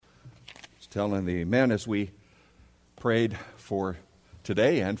telling the men as we prayed for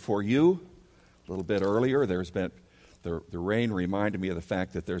today and for you a little bit earlier, there's been the rain reminded me of the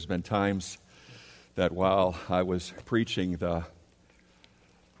fact that there's been times that while I was preaching, the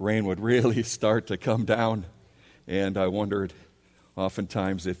rain would really start to come down, and I wondered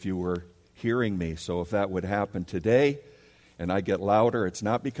oftentimes if you were hearing me. So if that would happen today and I get louder, it's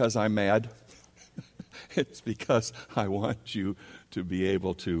not because I'm mad. It's because I want you to be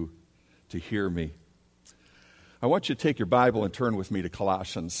able to hear me. I want you to take your Bible and turn with me to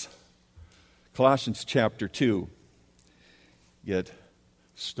Colossians. Colossians chapter 2. Get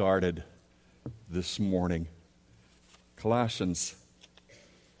started this morning. Colossians,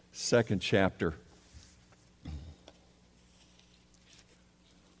 second chapter.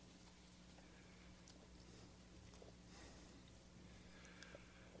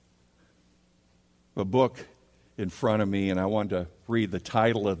 A book in front of me, and I want to read the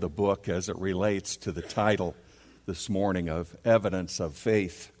title of the book as it relates to the title this morning of Evidence of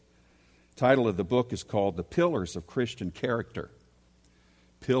Faith. The title of the book is called The Pillars of Christian Character.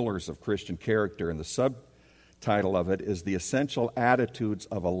 Pillars of Christian Character, and the subtitle of it is The Essential Attitudes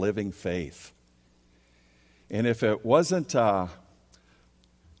of a Living Faith. And if it wasn't the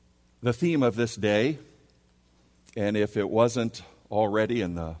theme of this day, and if it wasn't already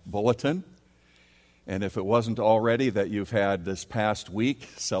in the bulletin, and if it wasn't already that you've had this past week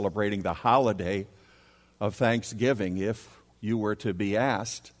celebrating the holiday of Thanksgiving, if you were to be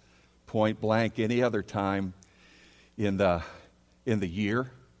asked point blank any other time in the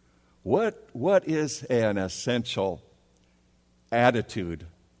year, what is an essential attitude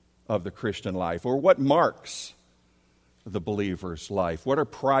of the Christian life, or what marks the believer's life? What are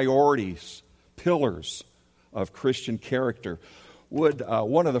priorities, pillars of Christian character? Would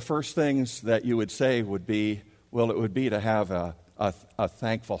one of the first things that you would say would be, well, it would be to have a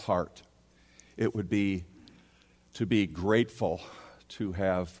thankful heart. It would be to be grateful, to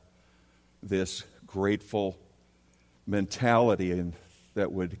have this grateful mentality and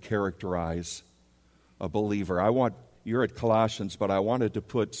that would characterize a believer. You're at Colossians, but I wanted to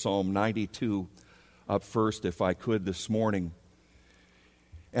put Psalm 92 up first if I could this morning.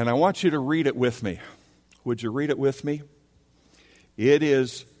 And I want you to read it with me. Would you read it with me? It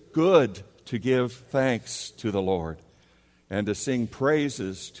is good to give thanks to the Lord and to sing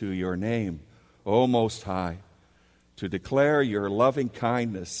praises to your name, O Most High, to declare your loving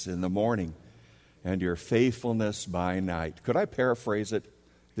kindness in the morning and your faithfulness by night. Could I paraphrase it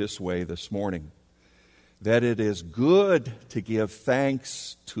this way this morning? That it is good to give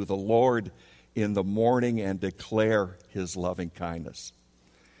thanks to the Lord in the morning and declare his loving kindness.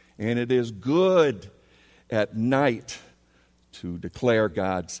 And it is good at night to declare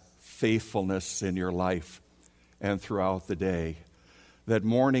God's faithfulness in your life and throughout the day. That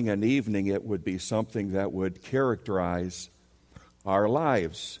morning and evening it would be something that would characterize our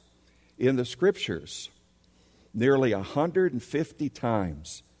lives. In the Scriptures, nearly 150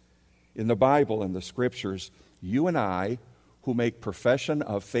 times in the Bible and the Scriptures, you and I, who make profession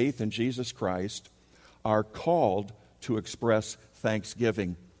of faith in Jesus Christ, are called to express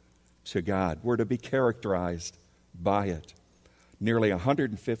thanksgiving to God. We're to be characterized by it. Nearly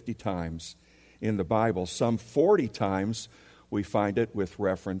 150 times in the Bible. Some 40 times we find it with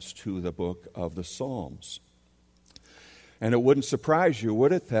reference to the book of the Psalms. And it wouldn't surprise you,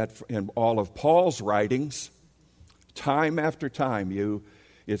 would it, that in all of Paul's writings, time after time,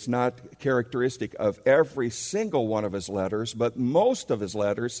 it's not characteristic of every single one of his letters, but most of his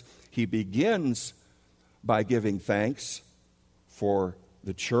letters, he begins by giving thanks for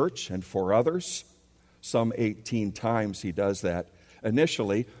the church and for others. Some 18 times he does that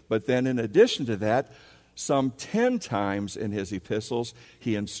initially, but then in addition to that, some 10 times in his epistles,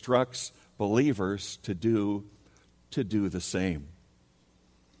 he instructs believers to do the same.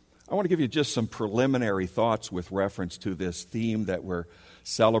 I want to give you just some preliminary thoughts with reference to this theme that we're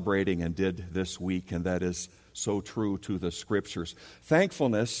celebrating and did this week, and that is so true to the Scriptures.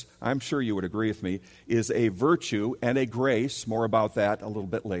 Thankfulness, I'm sure you would agree with me, is a virtue and a grace. More about that a little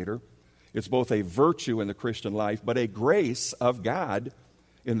bit later. It's both a virtue in the Christian life, but a grace of God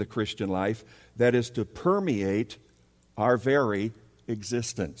in the Christian life that is to permeate our very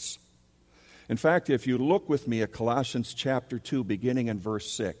existence. In fact, if you look with me at Colossians chapter 2, beginning in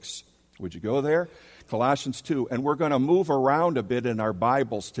verse 6, would you go there? Colossians 2, and we're going to move around a bit in our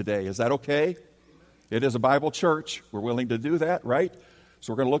Bibles today. Is that okay? It is a Bible church. We're willing to do that, right?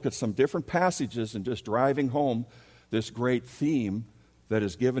 So we're going to look at some different passages and just driving home this great theme that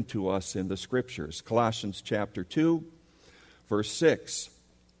is given to us in the Scriptures. Colossians chapter 2, verse 6.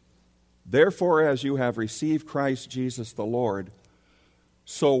 Therefore, as you have received Christ Jesus the Lord,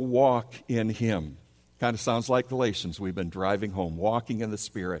 So walk in him. Kind of sounds like Galatians. We've been driving home, walking in the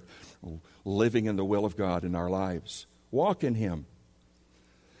Spirit, living in the will of God in our lives. Walk in him.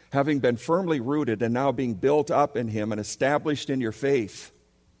 Having been firmly rooted and now being built up in him and established in your faith,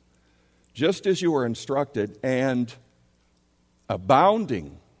 just as you were instructed, and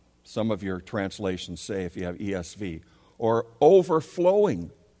abounding, some of your translations say if you have ESV, or overflowing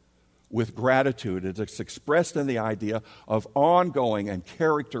with gratitude. It's expressed in the idea of ongoing and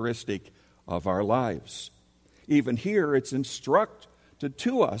characteristic of our lives. Even here, it's instructed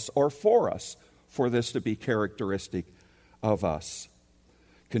to us or for us for this to be characteristic of us.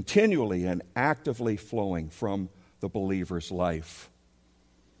 Continually and actively flowing from the believer's life.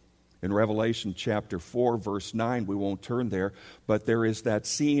 In Revelation chapter 4, verse 9, we won't turn there, but there is that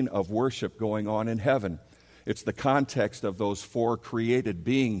scene of worship going on in heaven. It's the context of those four created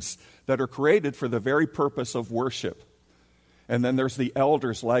beings that are created for the very purpose of worship. And then there's the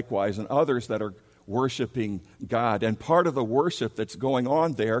elders likewise and others that are worshiping God. And part of the worship that's going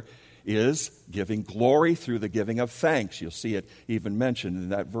on there is giving glory through the giving of thanks. You'll see it even mentioned in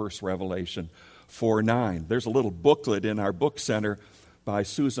that verse, Revelation 4:9. There's a little booklet in our book center by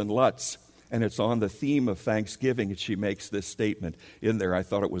Susan Lutz, and it's on the theme of thanksgiving, and she makes this statement in there. I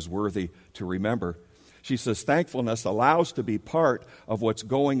thought it was worthy to remember. She says, thankfulness allows to be part of what's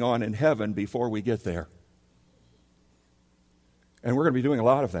going on in heaven before we get there. And we're going to be doing a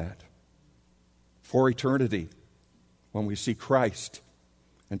lot of that for eternity when we see Christ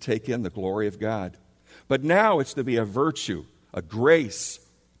and take in the glory of God. But now it's to be a virtue, a grace,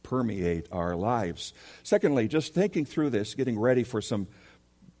 permeate our lives. Secondly, just thinking through this, getting ready for some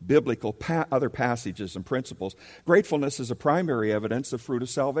biblical other passages and principles, gratefulness is a primary evidence of fruit of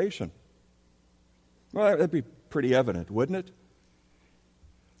salvation. Well, that'd be pretty evident, wouldn't it?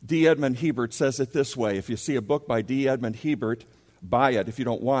 D. Edmond Hebert says it this way. If you see a book by D. Edmond Hebert, buy it. If you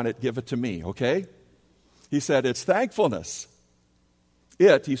don't want it, give it to me, okay? He said it's thankfulness.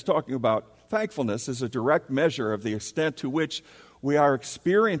 He's talking about thankfulness is a direct measure of the extent to which we are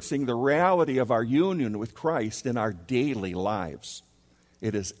experiencing the reality of our union with Christ in our daily lives.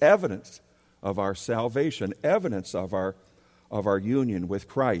 It is evidence of our salvation, evidence of our union with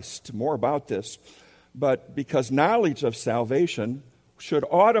Christ. More about this. But because knowledge of salvation should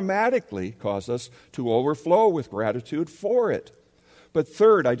automatically cause us to overflow with gratitude for it. But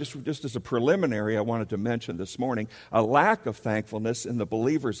third, just as a preliminary, I wanted to mention this morning, a lack of thankfulness in the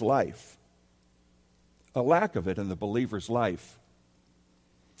believer's life. A lack of it in the believer's life,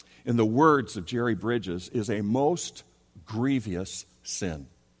 in the words of Jerry Bridges, is a most grievous sin.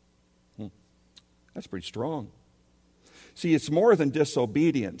 That's pretty strong. See, it's more than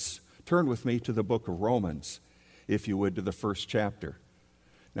disobedience. Turn with me to the book of Romans, if you would, to the first chapter.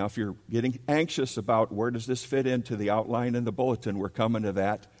 Now, if you're getting anxious about where does this fit into the outline in the bulletin, we're coming to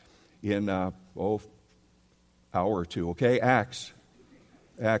that in, hour or two, okay? Acts,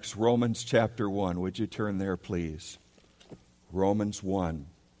 Romans chapter 1. Would you turn there, please? Romans 1.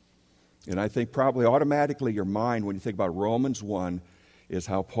 And I think probably automatically your mind, when you think about Romans 1, is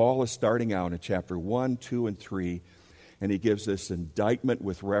how Paul is starting out in chapter 1, 2, and 3, and he gives this indictment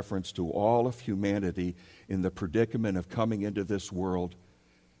with reference to all of humanity in the predicament of coming into this world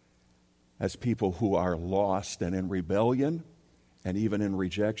as people who are lost and in rebellion and even in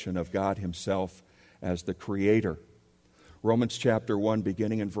rejection of God himself as the Creator. Romans chapter 1,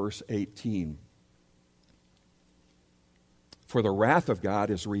 beginning in verse 18. For the wrath of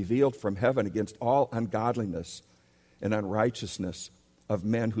God is revealed from heaven against all ungodliness and unrighteousness of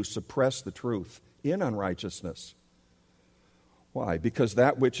men who suppress the truth in unrighteousness. Why? Because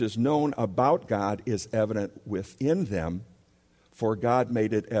that which is known about God is evident within them, for God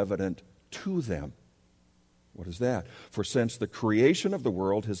made it evident to them. What is that? For since the creation of the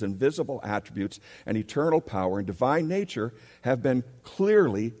world, his invisible attributes and eternal power and divine nature have been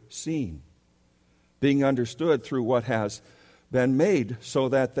clearly seen, being understood through what has been made, so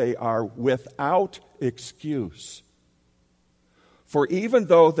that they are without excuse. For even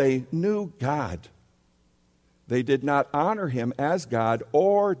though they knew God, they did not honor him as God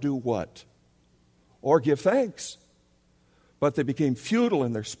or do what? Or give thanks. But they became futile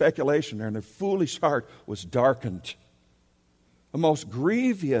in their speculation, and their foolish heart was darkened. A most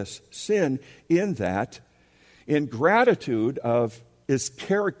grievous sin in that ingratitude is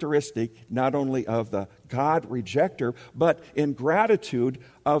characteristic not only of the God rejecter, but ingratitude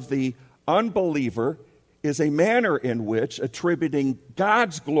of the unbeliever is a manner in which attributing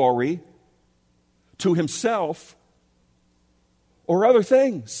God's glory to himself or other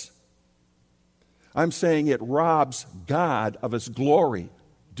things. I'm saying it robs God of his glory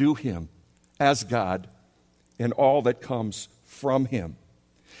due him as God and all that comes from him.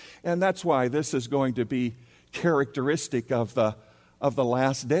 And that's why this is going to be characteristic of the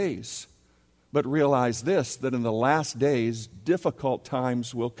last days. But realize this, that in the last days, difficult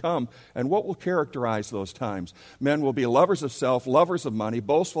times will come. And what will characterize those times? Men will be lovers of self, lovers of money,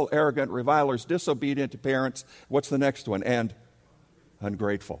 boastful, arrogant, revilers, disobedient to parents. What's the next one? And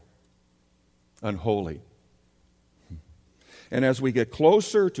ungrateful, unholy. And as we get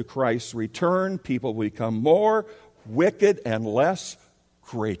closer to Christ's return, people will become more wicked and less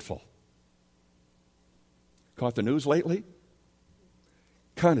grateful. Caught the news lately?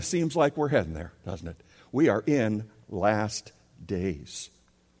 Kind of seems like we're heading there, doesn't it? We are in last days.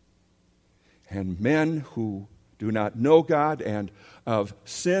 And men who do not know God, and of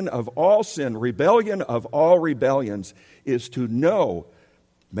sin of all sin, rebellion of all rebellions, is to know.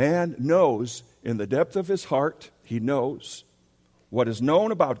 Man knows in the depth of his heart, he knows. What is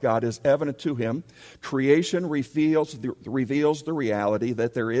known about God is evident to him. Creation reveals the reality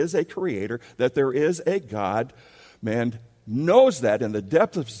that there is a creator, that there is a God. Man knows that in the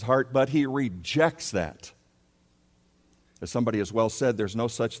depth of his heart, but he rejects that. As somebody has well said, there's no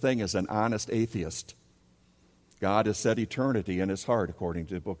such thing as an honest atheist. God has set eternity in his heart, according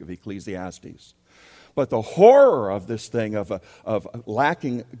to the book of Ecclesiastes. But the horror of this thing of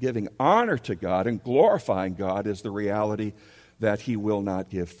giving honor to God and glorifying God is the reality that he will not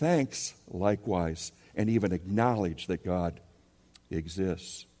give thanks likewise and even acknowledge that God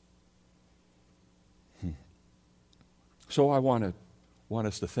exists. So I want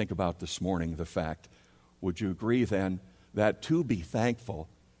us to think about this morning the fact, would you agree then, that to be thankful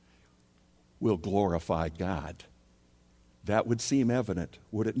will glorify God? That would seem evident,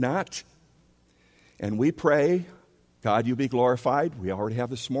 would it not? And we pray, God, you be glorified. We already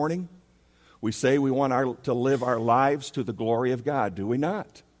have this morning. We say we want to live our lives to the glory of God, do we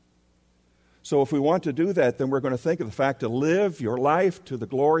not? So if we want to do that, then we're going to think of the fact to live your life to the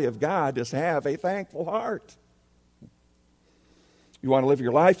glory of God is have a thankful heart. You want to live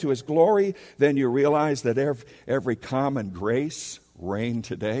your life to his glory, then you realize that every common grace reigned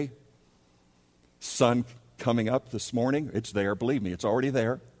today. Sun coming up this morning, it's there, believe me, it's already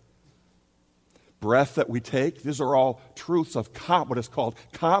there. Breath that we take, these are all truths of what is called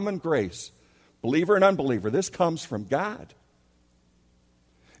common grace. Believer and unbeliever, this comes from God.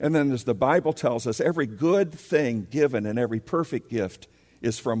 And then as the Bible tells us, every good thing given and every perfect gift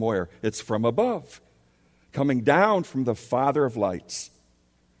is from where? It's from above, coming down from the Father of lights.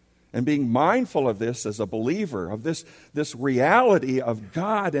 And being mindful of this as a believer, of this reality of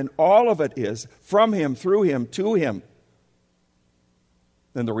God, and all of it is from him, through him, to him.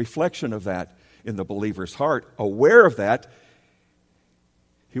 And the reflection of that in the believer's heart, aware of that,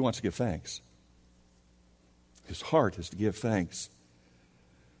 he wants to give thanks. His heart is to give thanks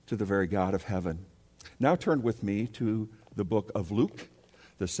to the very God of heaven. Now turn with me to the book of Luke,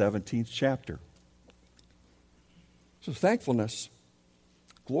 the 17th chapter. So thankfulness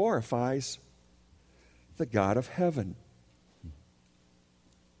glorifies the God of heaven.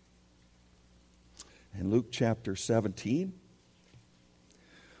 In Luke chapter 17,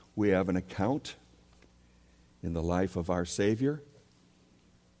 we have an account in the life of our Savior.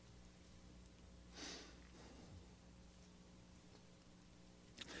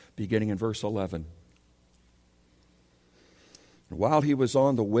 Beginning in verse 11. While he was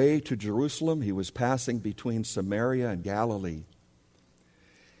on the way to Jerusalem, he was passing between Samaria and Galilee.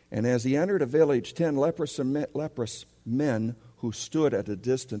 And as he entered a village, 10 leprous men who stood at a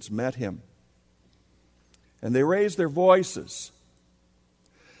distance met him. And they raised their voices,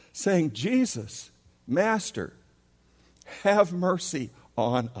 saying, Jesus, Master, have mercy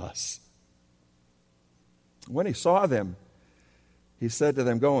on us. When he saw them, he said to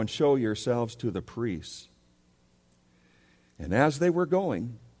them, Go and show yourselves to the priests. And as they were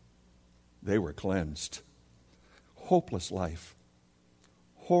going, they were cleansed. Hopeless life,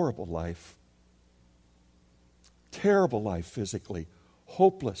 horrible life, terrible life physically,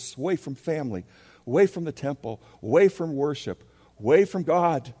 hopeless, away from family, away from the temple, away from worship, away from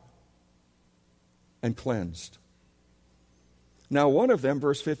God, and cleansed. Now one of them,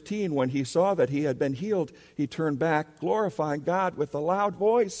 verse 15, when he saw that he had been healed, he turned back, glorifying God with a loud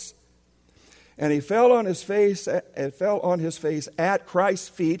voice. And he fell on his face at Christ's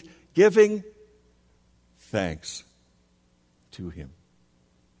feet, giving thanks to him.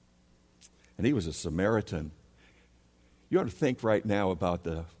 And he was a Samaritan. You ought to think right now about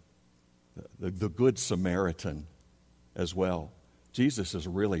the Good Samaritan as well. Jesus is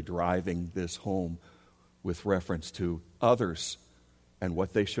really driving this home with reference to others and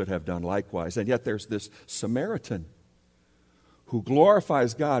what they should have done likewise. And yet there's this Samaritan who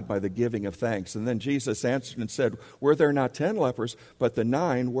glorifies God by the giving of thanks. And then Jesus answered and said, were there not 10 lepers, but the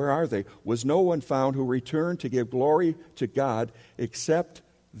 9, where are they? Was no one found who returned to give glory to God except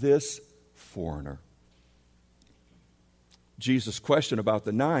this foreigner? Jesus' question about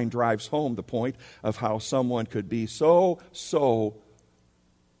the 9 drives home the point of how someone could be so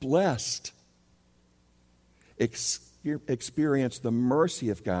blessed, experience the mercy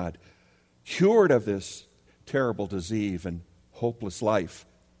of God, cured of this terrible disease and hopeless life,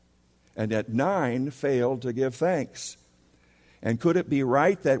 and yet 9 failed to give thanks. And could it be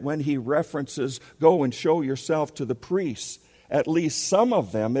right that when he references, go and show yourself to the priests, at least some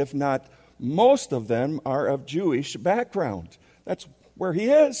of them, if not most of them, are of Jewish background? That's where he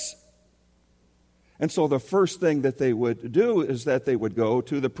is. And so the first thing that they would do is that they would go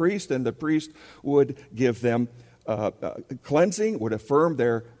to the priest, and the priest would give them cleansing, would affirm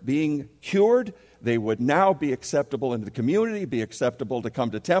their being cured. They would now be acceptable in the community, be acceptable to come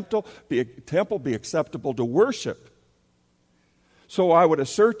to temple, be acceptable to worship. So I would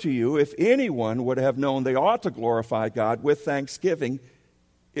assert to you, if anyone would have known they ought to glorify God with thanksgiving,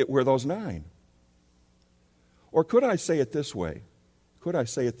 it were those 9. Or could I say it this way?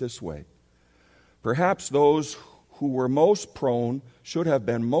 Perhaps those who were most prone, should have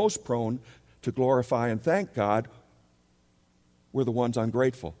been most prone to glorify and thank God, were the ones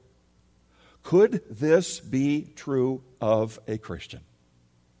ungrateful. Could this be true of a Christian?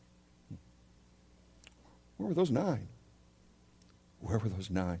 Where were those 9? Where were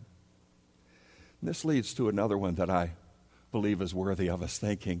those 9? And this leads to another one that I believe is worthy of us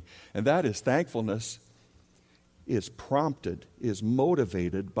thinking, and that is thankfulness is prompted, is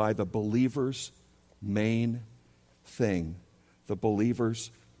motivated by the believer's main thing. The believer's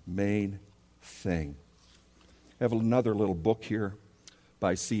main thing. I have another little book here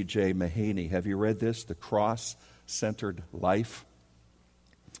by C.J. Mahaney. Have you read this? The Cross-Centered Life.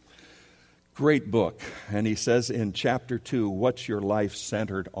 Great book. And he says in chapter 2, what's your life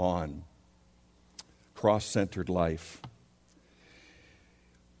centered on? Cross-centered life.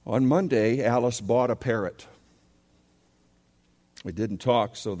 On Monday, Alice bought a parrot. We didn't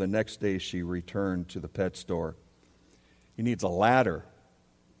talk, so the next day she returned to the pet store. He needs a ladder,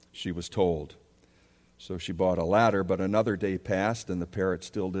 she was told. So she bought a ladder, but another day passed and the parrot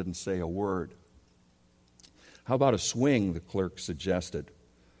still didn't say a word. How about a swing, the clerk suggested.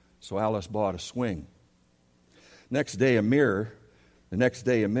 So Alice bought a swing. Next day, a mirror. The next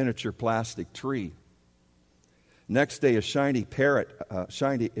day, a miniature plastic tree. Next day, a shiny parrot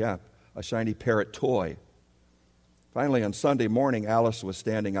toy. Finally, on Sunday morning, Alice was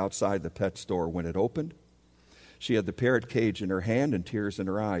standing outside the pet store when it opened. She had the parrot cage in her hand and tears in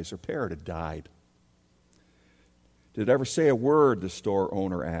her eyes. Her parrot had died. Did it ever say a word, the store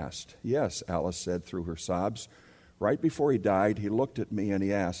owner asked. Yes, Alice said through her sobs. Right before he died, he looked at me and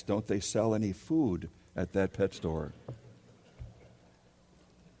he asked, don't they sell any food at that pet store?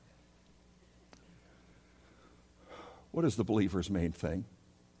 What is the believer's main thing?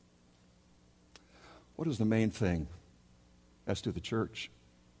 What is the main thing as to the church?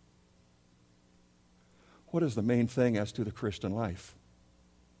 What is the main thing as to the Christian life?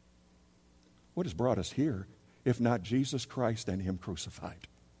 What has brought us here, if not Jesus Christ and Him crucified?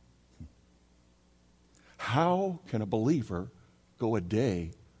 How can a believer go a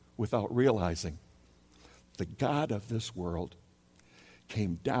day without realizing the God of this world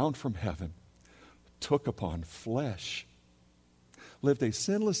came down from heaven, took upon flesh, lived a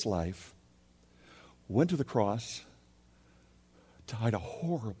sinless life, went to the cross, died a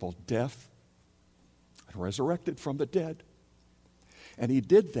horrible death, and resurrected from the dead. And He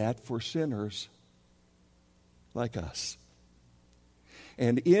did that for sinners like us.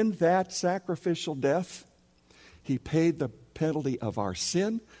 And in that sacrificial death, He paid the penalty of our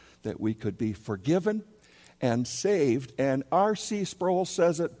sin that we could be forgiven and saved. And R.C. Sproul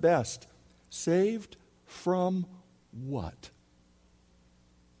says it best. Saved from what?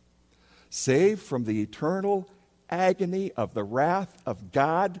 Saved from the eternal agony of the wrath of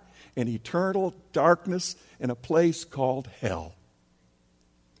God in eternal darkness in a place called hell.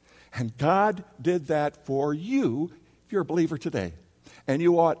 And God did that for you if you're a believer today. And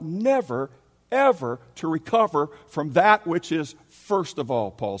you ought never, ever to recover from that which is first of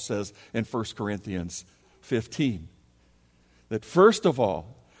all, Paul says in 1 Corinthians 15. That first of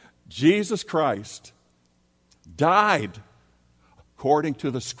all, Jesus Christ died according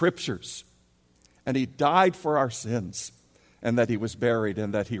to the Scriptures. And He died for our sins. And that He was buried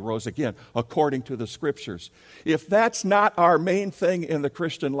and that He rose again according to the Scriptures. If that's not our main thing in the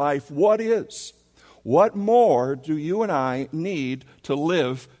Christian life, what is? What more do you and I need to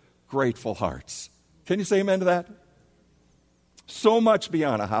live grateful hearts? Can you say amen to that? So much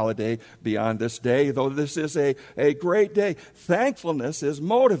beyond a holiday, beyond this day, though this is a great day. Thankfulness is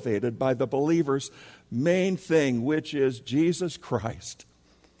motivated by the believer's main thing, which is Jesus Christ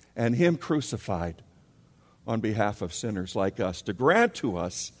and Him crucified on behalf of sinners like us, to grant to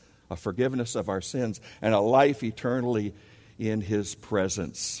us a forgiveness of our sins and a life eternally in His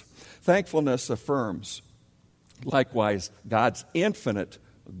presence. Thankfulness affirms, likewise, God's infinite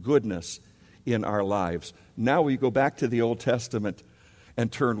goodness in our lives. Now we go back to the Old Testament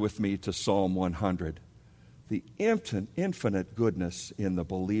and turn with me to Psalm 100. The infinite goodness in the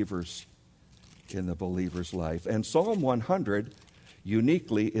believer's life. And Psalm 100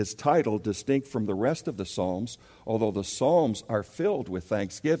 uniquely is titled distinct from the rest of the Psalms, although the Psalms are filled with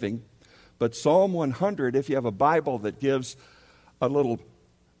thanksgiving. But Psalm 100, if you have a Bible that gives a little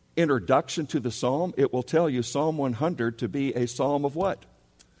introduction to the Psalm, it will tell you Psalm 100 to be a psalm of what?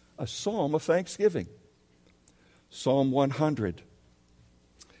 A psalm of thanksgiving. Psalm 100.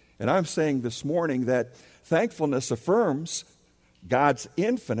 And I'm saying this morning that thankfulness affirms God's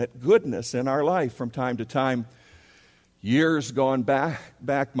infinite goodness in our life from time to time. Years gone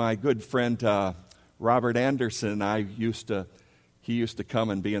back, my good friend Robert Anderson, he used to come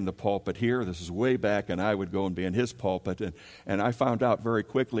and be in the pulpit here. This is way back, and I would go and be in his pulpit. And I found out very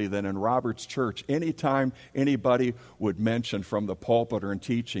quickly that in Robert's church, anytime anybody would mention from the pulpit or in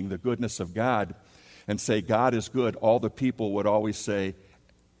teaching the goodness of God and say, God is good, all the people would always say,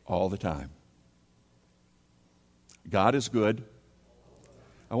 all the time. God is good.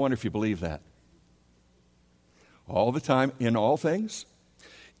 I wonder if you believe that. All the time, in all things,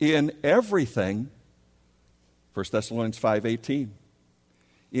 in everything. 1 Thessalonians 5:18.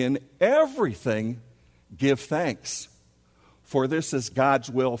 In everything, give thanks, for this is God's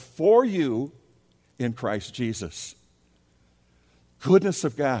will for you in Christ Jesus. Goodness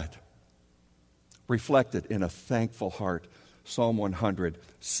of God reflected in a thankful heart. Psalm 100.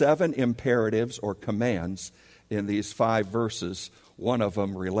 7 imperatives or commands in these 5 verses. One of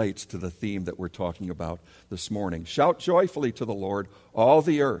them relates to the theme that we're talking about this morning. Shout joyfully to the Lord, all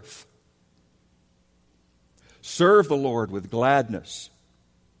the earth. Serve the Lord with gladness.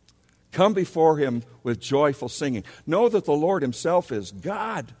 Come before Him with joyful singing. Know that the Lord Himself is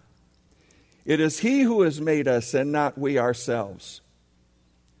God. It is He who has made us and not we ourselves.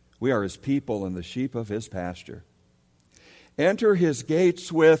 We are His people and the sheep of His pasture. Enter His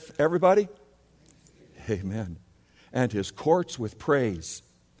gates with, everybody? Amen. And His courts with praise.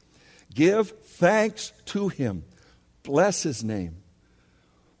 Give thanks to Him. Bless His name.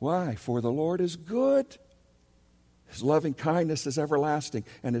 Why? For the Lord is good. His loving kindness is everlasting,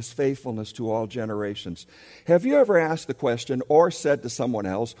 and His faithfulness to all generations. Have you ever asked the question, or said to someone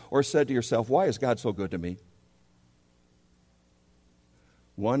else, or said to yourself, why is God so good to me?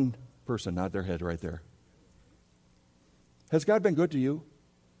 One person nodded their head right there. Has God been good to you?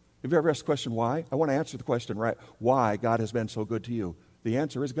 Have you ever asked the question, why? I want to answer the question, right? Why God has been so good to you? The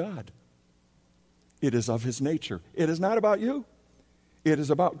answer is God. It is of His nature. It is not about you. It is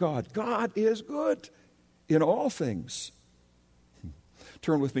about God. God is good in all things.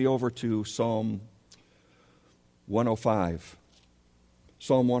 Turn with me over to Psalm 105.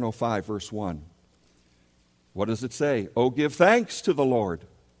 Psalm 105, verse 1. What does it say? Oh, give thanks to the Lord.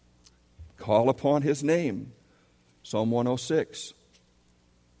 Call upon His name. Psalm 106.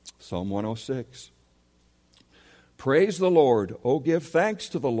 Psalm 106. Praise the Lord. Oh, give thanks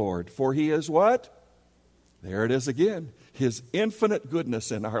to the Lord, for He is what? There it is again. His infinite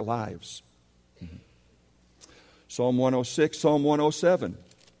goodness in our lives. Psalm 106, Psalm 107.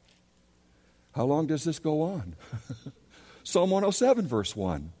 How long does this go on? Psalm 107, verse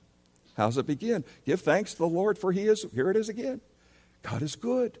 1. How does it begin? Give thanks to the Lord, for He is, here it is again. God is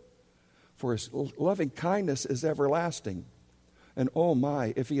good, for His loving kindness is everlasting. And oh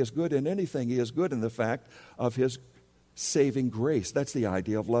my, if He is good in anything, He is good in the fact of His saving grace. That's the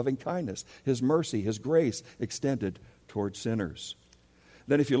idea of loving kindness. His mercy, His grace extended toward sinners.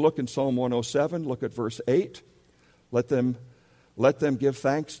 Then if you look in Psalm 107, look at verse 8. Let them give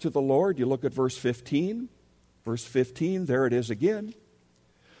thanks to the Lord. You look at verse 15. Verse 15, there it is again.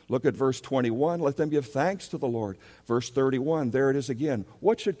 Look at verse 21. Let them give thanks to the Lord. Verse 31, there it is again.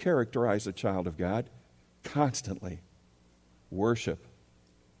 What should characterize a child of God? Constantly worship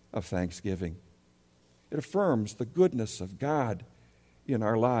of thanksgiving. It affirms the goodness of God in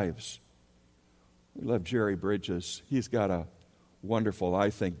our lives. We love Jerry Bridges. He's got a wonderful, I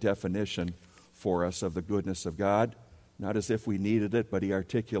think, definition for us of the goodness of God. Not as if we needed it, but he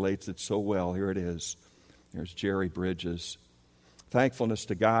articulates it so well. Here it is. There's Jerry Bridges. Thankfulness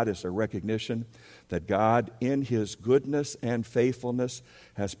to God is a recognition that God, in His goodness and faithfulness,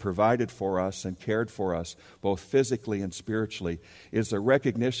 has provided for us and cared for us, both physically and spiritually. Is a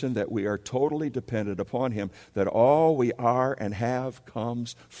recognition that we are totally dependent upon Him, that all we are and have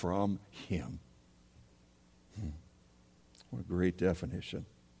comes from Him. What a great definition.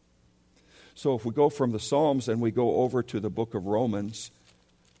 So if we go from the Psalms and we go over to the book of Romans,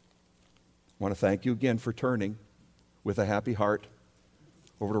 I want to thank you again for turning with a happy heart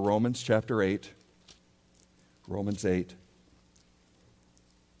over to Romans chapter 8. Romans 8.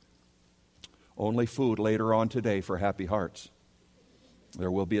 Only food later on today for happy hearts.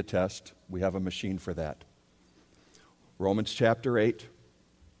 There will be a test. We have a machine for that. Romans chapter 8.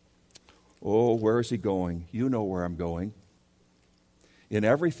 Oh, where is he going? You know where I'm going. In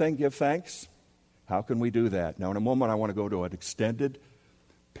everything give thanks. How can we do that? Now, in a moment, I want to go to an extended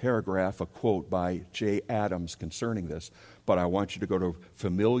paragraph, a quote by J. Adams concerning this. But I want you to go to a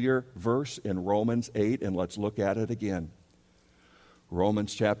familiar verse in Romans 8, and let's look at it again.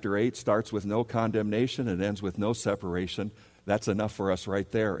 Romans chapter 8 starts with no condemnation and ends with no separation. That's enough for us right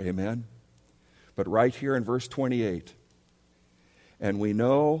there, amen? But right here in verse 28, and we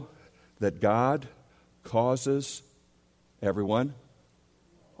know that God causes everyone,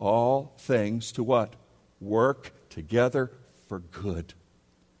 all things to what? Work together for good.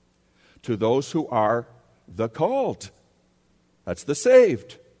 To those who are the called. That's the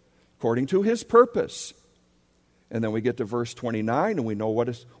saved, according to His purpose. And then we get to verse 29, and we know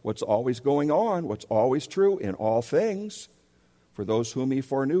what's always going on, what's always true in all things. For those whom He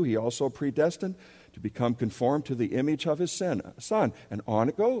foreknew, He also predestined to become conformed to the image of His Son. And on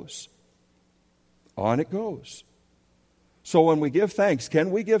it goes. On it goes. So when we give thanks, can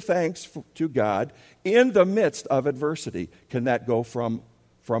we give thanks to God in the midst of adversity? Can that go from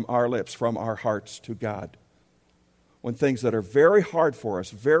our lips, from our hearts to God? When things that are very hard for us,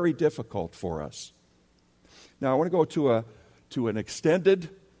 very difficult for us. Now I want to go to an extended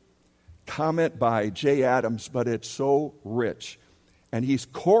comment by J. Adams, but it's so rich. And he's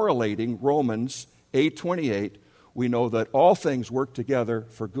correlating Romans 8:28. We know that all things work together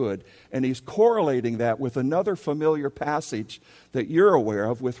for good. And he's correlating that with another familiar passage that you're aware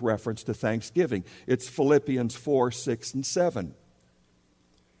of with reference to thanksgiving. It's Philippians 4, 6, and 7.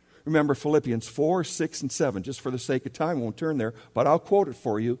 Remember Philippians 4, 6, and 7. Just for the sake of time, I won't turn there, but I'll quote it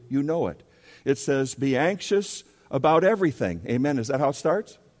for you. You know it. It says, be anxious about everything. Amen. Is that how it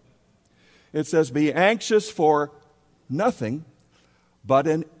starts? It says, be anxious for nothing, but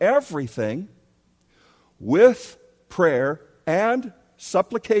in everything, with prayer and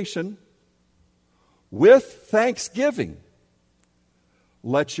supplication, with thanksgiving,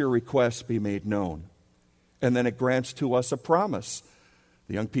 let your requests be made known. And then it grants to us a promise.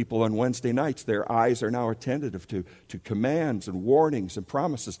 The young people on Wednesday nights, their eyes are now attentive to commands and warnings and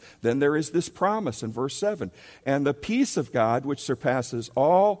promises. Then there is this promise in verse 7. And the peace of God, which surpasses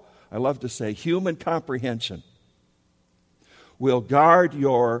all, I love to say, human comprehension, will guard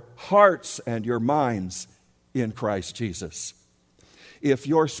your hearts and your minds in Christ Jesus. If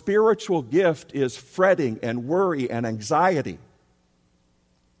your spiritual gift is fretting and worry and anxiety,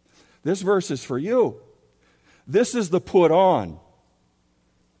 this verse is for you. This is the put on.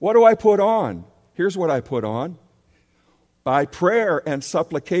 What do I put on? Here's what I put on. By prayer and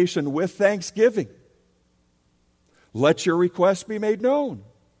supplication with thanksgiving, let your requests be made known.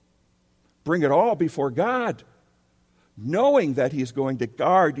 Bring it all before God, knowing that He's going to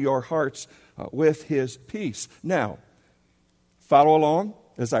guard your hearts with His peace. Now, follow along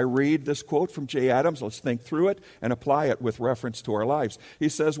as I read this quote from J. Adams. Let's think through it and apply it with reference to our lives. He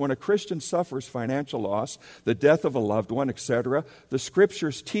says, when a Christian suffers financial loss, the death of a loved one, etc., the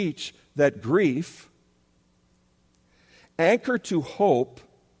Scriptures teach that grief, anchored to hope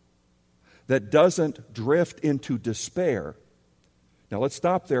that doesn't drift into despair. Now let's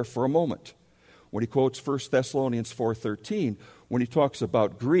stop there for a moment. When he quotes 1 Thessalonians 4:13, when he talks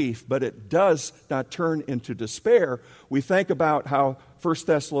about grief, but it does not turn into despair, we think about how 1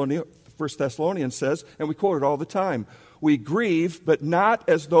 Thessalonians says, and we quote it all the time, we grieve, but not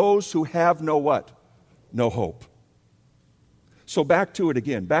as those who have no what? No hope. So back to it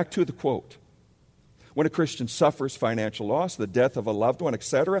again, back to the quote. When a Christian suffers financial loss, the death of a loved one,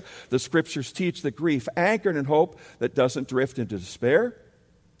 etc., the Scriptures teach that grief anchored in hope that doesn't drift into despair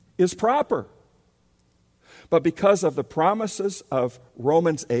is proper. But because of the promises of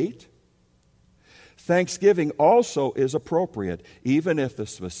Romans 8, thanksgiving also is appropriate, even if the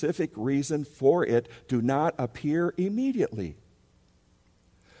specific reason for it do not appear immediately.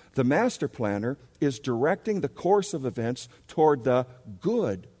 The master planner is directing the course of events toward the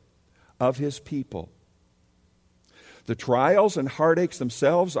good of his people. The trials and heartaches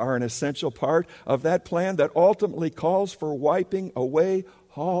themselves are an essential part of that plan that ultimately calls for wiping away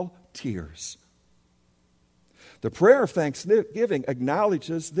all tears. The prayer of thanksgiving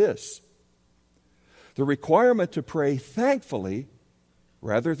acknowledges this. The requirement to pray thankfully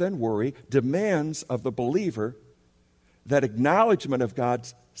rather than worry demands of the believer that acknowledgement of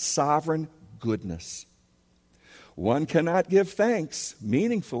God's sovereign goodness. One cannot give thanks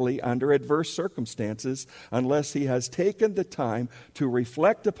meaningfully under adverse circumstances unless he has taken the time to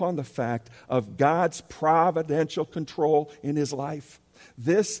reflect upon the fact of God's providential control in his life.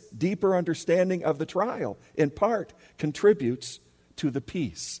 This deeper understanding of the trial, in part, contributes to the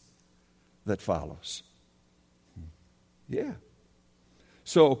peace that follows. Yeah.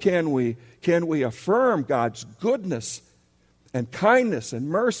 So can we affirm God's goodness and kindness and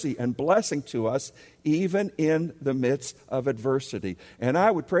mercy and blessing to us even in the midst of adversity? And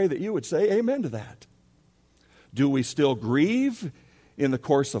I would pray that you would say amen to that. Do we still grieve in the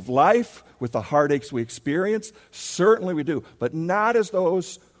course of life with the heartaches we experience? Certainly we do, but not as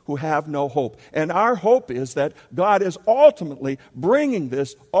those who have no hope. And our hope is that God is ultimately bringing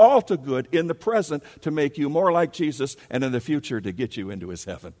this all to good in the present to make you more like Jesus, and in the future to get you into his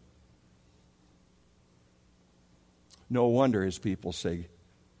heaven. No wonder his people say,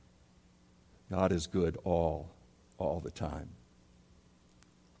 God is good all the time.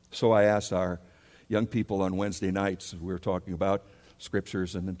 So I asked our young people on Wednesday nights, we were talking about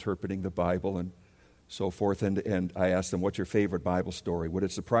scriptures and interpreting the Bible and so forth, and I asked them, what's your favorite Bible story? Would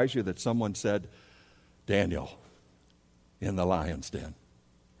it surprise you that someone said, Daniel in the lion's den,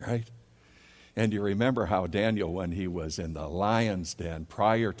 right? And you remember how Daniel, when he was in the lion's den,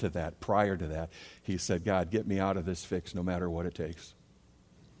 prior to that, he said, God, get me out of this fix no matter what it takes.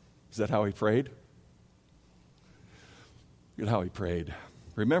 Is that how he prayed? Look at how he prayed.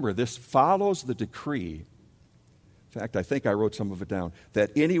 Remember, this follows the decree. In fact, I think I wrote some of it down.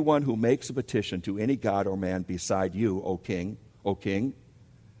 That anyone who makes a petition to any god or man beside you, O king,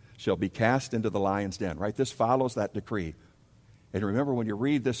 shall be cast into the lion's den. Right? This follows that decree. And remember, when you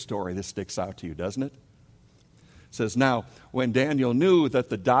read this story, this sticks out to you, doesn't it? It says, now, when Daniel knew that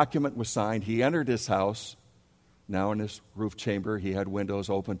the document was signed, he entered his house. Now in his roof chamber, he had windows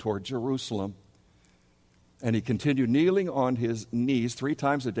open toward Jerusalem. And he continued kneeling on his knees 3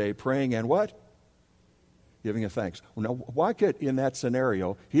 times a day, praying and what? Giving a thanks. Now, why could in that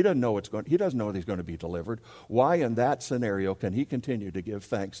scenario, he doesn't know that he's going to be delivered. Why in that scenario can he continue to give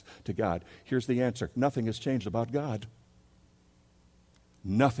thanks to God? Here's the answer. Nothing has changed about God.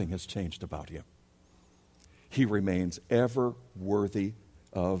 Nothing has changed about him. He remains ever worthy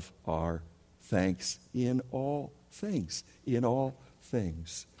of our thanks in all things. In all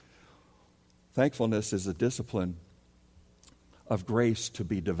things. Thankfulness is a discipline of grace to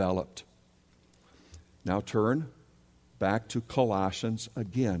be developed. Now turn back to Colossians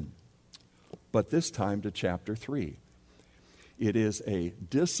again, but this time to chapter 3. It is a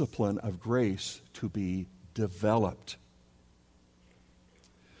discipline of grace to be developed,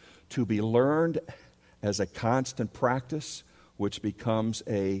 to be learned as a constant practice, which becomes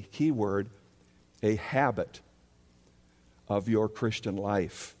a key word, a habit of your Christian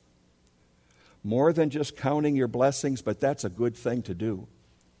life. More than just counting your blessings, but that's a good thing to do.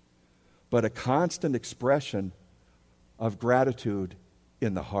 But a constant expression of gratitude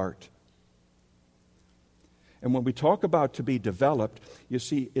in the heart. And when we talk about to be developed, you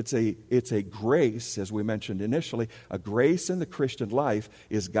see, it's a grace, as we mentioned initially, a grace in the Christian life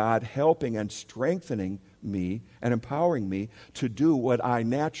is God helping and strengthening me and empowering me to do what I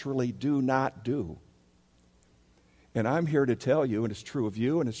naturally do not do. And I'm here to tell you, and it's true of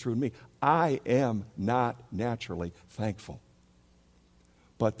you and it's true of me, I am not naturally thankful.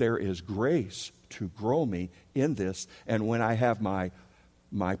 But there is grace to grow me in this, and when I have my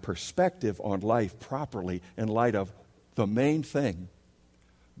perspective on life properly in light of the main thing,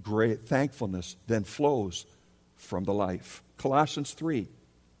 great thankfulness then flows from the life. Colossians 3.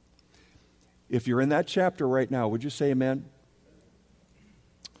 If you're in that chapter right now, would you say amen?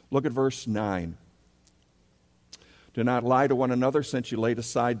 Look at verse 9. Do not lie to one another, since you laid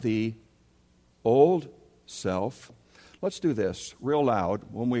aside the old self. Let's do this real loud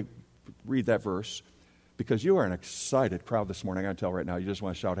when we read that verse, because you are an excited crowd this morning. I can tell right now. You just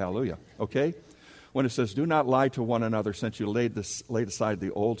want to shout hallelujah, okay? When it says, do not lie to one another, since you laid aside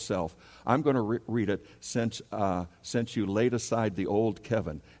the old self. I'm going to read it, since you laid aside the old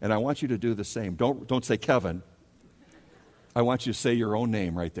Kevin. And I want you to do the same. Don't say Kevin. I want you to say your own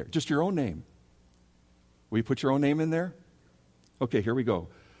name right there. Just your own name. Will you put your own name in there? Okay, here we go.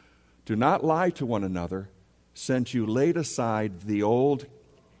 Do not lie to one another, since you laid aside the old.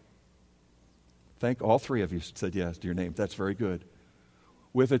 Thank all three of you said yes to your name. That's very good.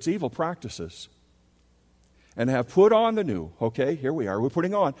 With its evil practices. And have put on the new. Okay, here we are. We're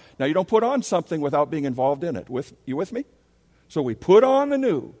putting on. Now, you don't put on something without being involved in it. You with me? So we put on the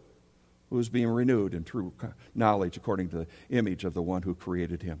new, who's being renewed in true knowledge according to the image of the one who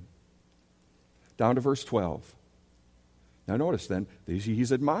created him. Down to verse 12. Now notice then,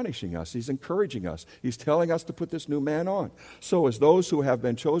 he's admonishing us. He's encouraging us. He's telling us to put this new man on. So as those who have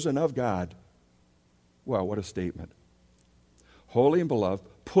been chosen of God, well, what a statement. Holy and beloved,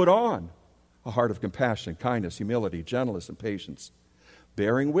 put on a heart of compassion, kindness, humility, gentleness, and patience,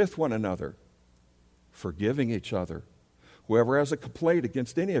 bearing with one another, forgiving each other. Whoever has a complaint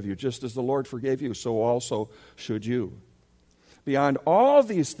against any of you, just as the Lord forgave you, so also should you. Beyond all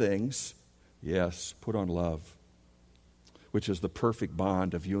these things, yes, put on love, which is the perfect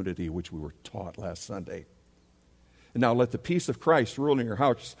bond of unity which we were taught last Sunday. And now let the peace of Christ rule in your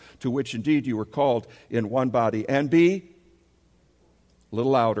hearts, to which indeed you were called in one body, and be, a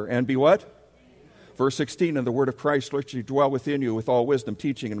little louder, and be what? Verse 16, and the word of Christ literally dwell within you with all wisdom,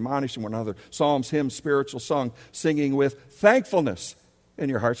 teaching and admonishing one another, psalms, hymns, spiritual song, singing with thankfulness in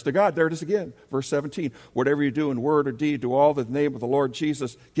your hearts to God. There it is again. Verse 17, whatever you do in word or deed, do all in the name of the Lord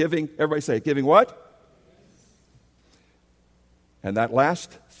Jesus, giving, everybody say, giving what? And that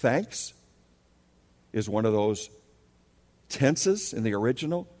last thanks is one of those tenses in the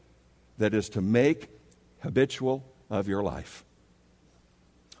original that is to make habitual of your life.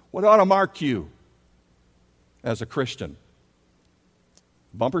 What ought to mark you as a Christian?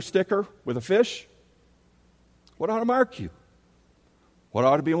 Bumper sticker with a fish? What ought to mark you? What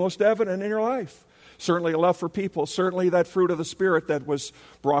ought to be most evident in your life? Certainly a love for people. Certainly that fruit of the Spirit that was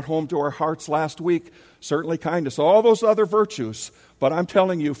brought home to our hearts last week. Certainly kindness. All those other virtues. But I'm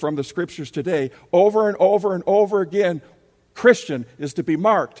telling you from the Scriptures today, over and over and over again, Christian is to be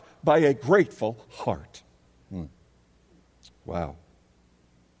marked by a grateful heart. Wow.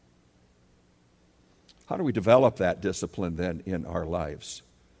 How do we develop that discipline then in our lives?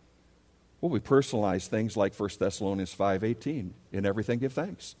 Well, we personalize things like 1 Thessalonians 5:18. In everything give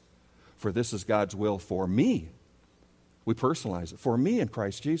thanks, for this is God's will for me. We personalize it. For me in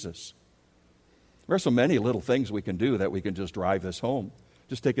Christ Jesus. There are so many little things we can do that we can just drive this home.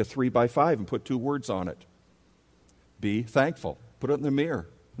 Just take a 3x5 and put 2 words on it. Be thankful. Put it in the mirror,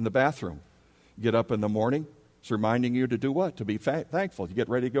 in the bathroom. Get up in the morning. It's reminding you to do what? To be thankful. You get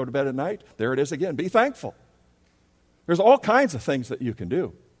ready to go to bed at night. There it is again. Be thankful. There's all kinds of things that you can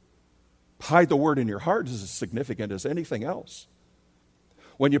do. Hide the word in your heart is as significant as anything else.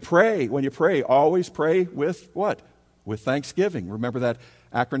 When you pray, always pray with what? With thanksgiving. Remember that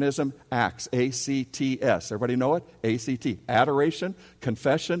acronym? ACTS. A-C-T-S. Everybody know it? A-C-T. Adoration,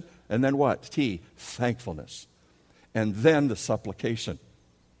 confession, and then what? T. Thankfulness. And then the supplication.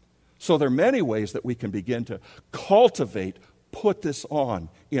 So there are many ways that we can begin to cultivate, put this on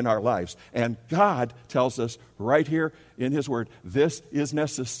in our lives. And God tells us right here in His Word, this is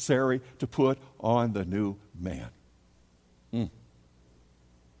necessary to put on the new man.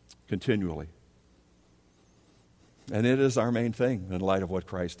 Continually. And it is our main thing in light of what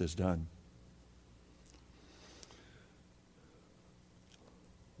Christ has done.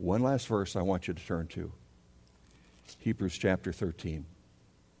 One last verse I want you to turn to. Hebrews chapter 13.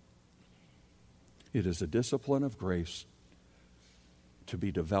 It is a discipline of grace to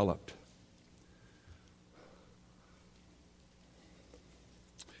be developed.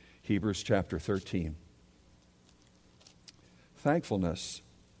 Hebrews chapter 13. Thankfulness,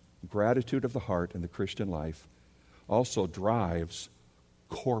 gratitude of the heart in the Christian life also drives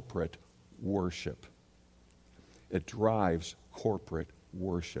corporate worship. It drives corporate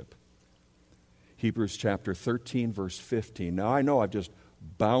worship. Hebrews chapter 13, verse 15. Now, I know I've just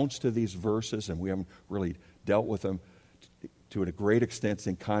bounced to these verses, and we haven't really dealt with them to a great extent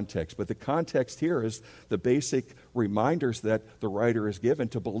in context. But the context here is the basic reminders that the writer has given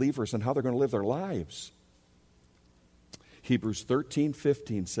to believers and how they're going to live their lives. Hebrews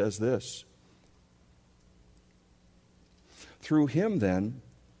 13:15 says this. Through him, then,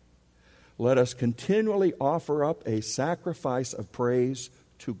 let us continually offer up a sacrifice of praise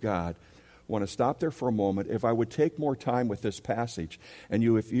to God. I want to stop there for a moment. If I would take more time with this passage, and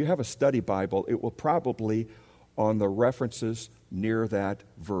if you have a study Bible, it will probably, on the references near that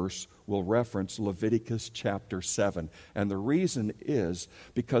verse, will reference Leviticus chapter 7. And the reason is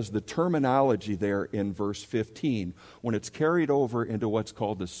because the terminology there in verse 15, when it's carried over into what's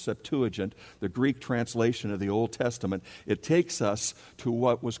called the Septuagint, the Greek translation of the Old Testament, it takes us to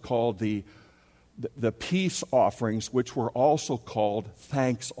what was called the peace offerings, which were also called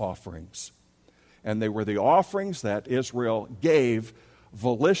thanks offerings. And they were the offerings that Israel gave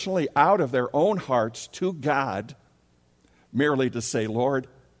volitionally out of their own hearts to God, merely to say, Lord,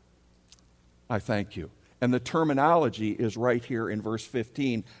 I thank you. And the terminology is right here in verse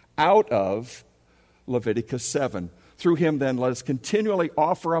 15, out of Leviticus 7. Through him, then, let us continually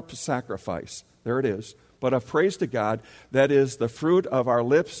offer up a sacrifice. There it is. But of praise to God, that is the fruit of our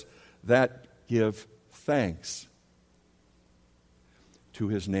lips that give thanks to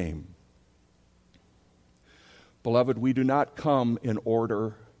his name. Beloved, we do not come in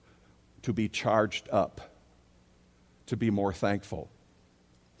order to be charged up, to be more thankful.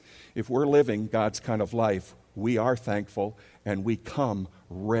 If we're living God's kind of life, we are thankful and we come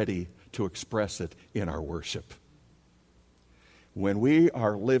ready to express it in our worship. When we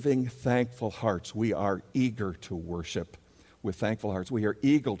are living thankful hearts, we are eager to worship. With thankful hearts, we are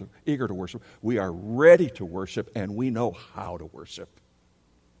eager to worship. We are ready to worship, and we know how to worship.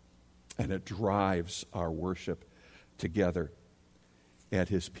 And it drives our worship together at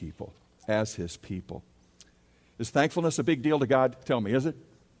his people, as his people. Is thankfulness a big deal to God? Tell me, is it?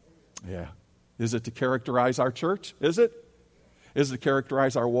 Yeah. Is it to characterize our church? Is it? Is it to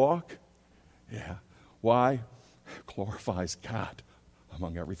characterize our walk? Yeah. Why? Glorifies God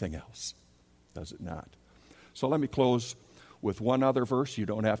among everything else. Does it not? So let me close with one other verse. You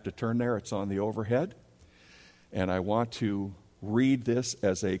don't have to turn there. It's on the overhead. And I want to read this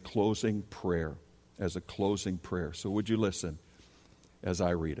as a closing prayer. As a closing prayer. So would you listen as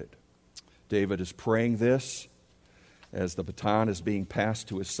I read it? David is praying this as the baton is being passed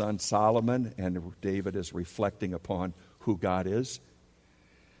to his son Solomon, and David is reflecting upon who God is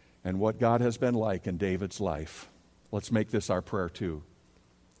and what God has been like in David's life. Let's make this our prayer too.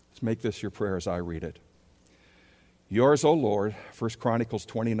 Let's make this your prayer as I read it. Yours, O Lord, 1 Chronicles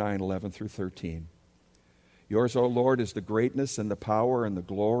 29, 11 through 13. Yours, O Lord, is the greatness and the power and the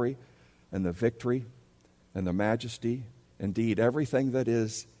glory and the victory and the majesty, indeed, everything that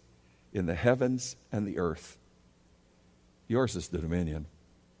is in the heavens and the earth. Yours is the dominion.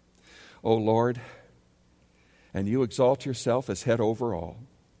 O Lord, and you exalt yourself as head over all.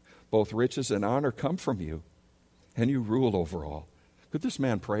 Both riches and honor come from you, and you rule over all. Could this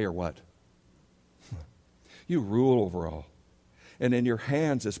man pray or what? You rule over all. And in your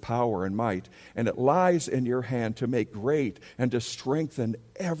hands is power and might, and it lies in your hand to make great and to strengthen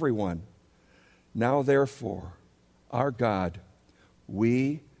everyone. Now, therefore, our God,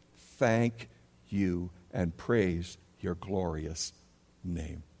 we thank you and praise your glorious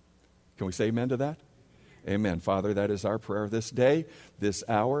name. Can we say amen to that? Amen. Father, that is our prayer this day, this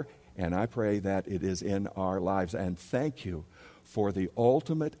hour, and I pray that it is in our lives. And thank you for the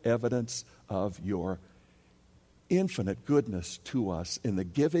ultimate evidence of your infinite goodness to us in the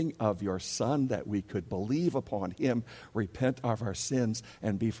giving of your Son, that we could believe upon him, repent of our sins,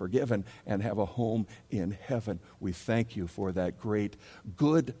 and be forgiven, and have a home in heaven. We thank you for that great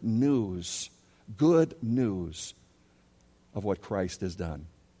good news of what Christ has done.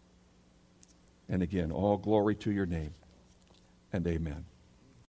 And again, all glory to your name, and amen.